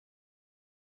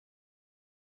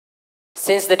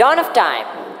Since the dawn of time,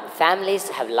 families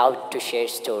have loved to share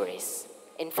stories.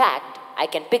 In fact, I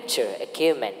can picture a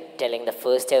caveman telling the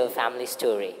first ever family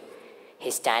story.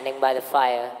 He's standing by the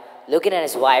fire, looking at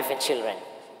his wife and children.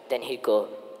 Then he'd go,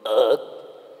 ugh.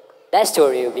 That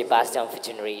story will be passed down for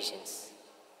generations.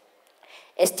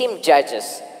 Esteemed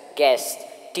judges, guests,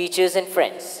 teachers, and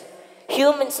friends,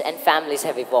 humans and families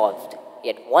have evolved,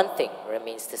 yet one thing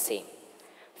remains the same.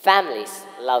 Families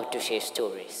love to share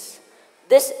stories.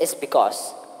 This is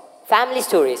because family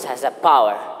stories has a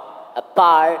power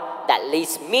that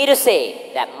leads me to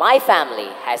say that my family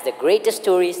has the greatest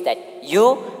stories that you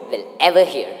will ever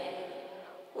hear.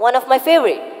 One of my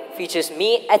favorite features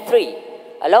me at 3,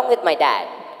 along with my dad,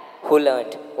 who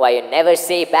learned why you never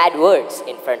say bad words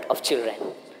in front of children.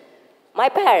 My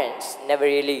parents never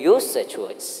really used such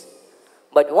words.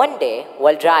 But one day,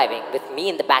 while driving with me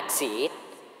in the back seat,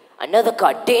 another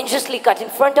car dangerously cut in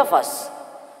front of us.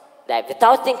 That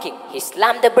without thinking, he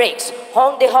slammed the brakes,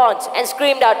 honked the horns, and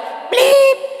screamed out,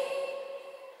 "Bleep!"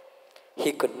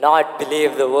 He could not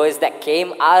believe the words that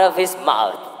came out of his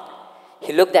mouth.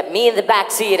 He looked at me in the back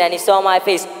seat and he saw my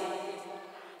face.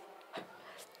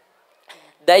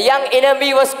 The young inner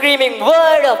me was screaming,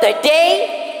 "Word of the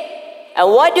day!"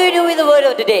 And what do you do with the word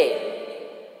of the day?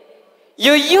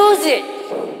 You use it!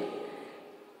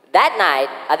 That night,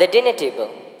 at the dinner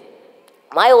table,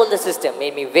 my older sister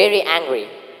made me very angry.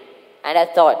 And I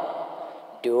thought,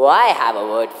 do I have a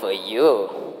word for you?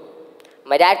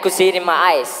 My dad could see it in my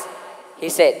eyes. He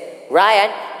said, "Ryan,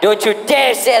 don't you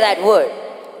dare say that word."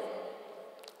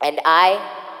 And I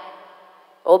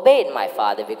obeyed my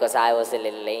father because I was a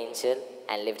little angel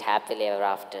and lived happily ever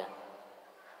after.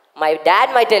 My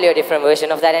dad might tell you a different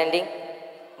version of that ending,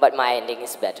 but my ending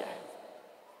is better.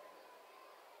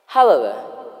 However,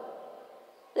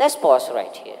 let's pause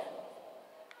right here.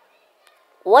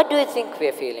 What do you think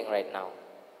we're feeling right now?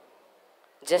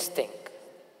 Just think.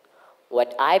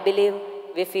 What I believe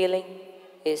we're feeling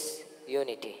is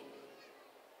unity.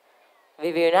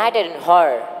 We were united in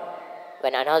horror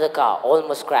when another car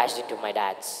almost crashed into my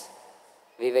dad's.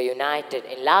 We were united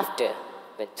in laughter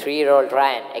when 3-year-old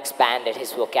Ryan expanded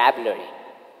his vocabulary.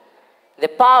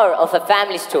 The power of a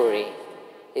family story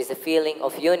is the feeling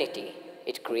of unity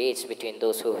it creates between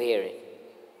those who hear it.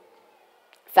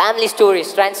 Family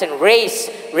stories transcend race,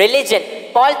 religion,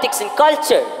 politics, and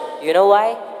culture. You know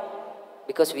why?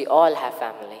 Because we all have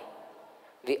family.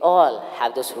 We all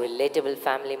have those relatable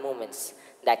family moments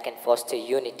that can foster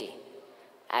unity.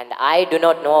 And I do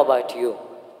not know about you,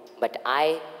 but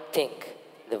I think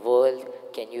the world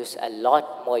can use a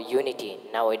lot more unity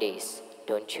nowadays,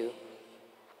 don't you?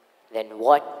 Then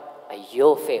what are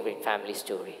your favorite family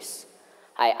stories?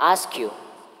 I ask you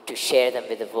to share them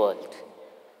with the world.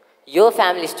 Your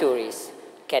family stories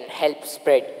can help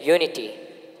spread unity,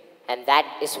 and that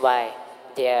is why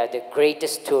they are the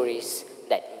greatest stories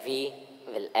that we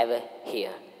will ever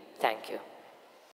hear. Thank you.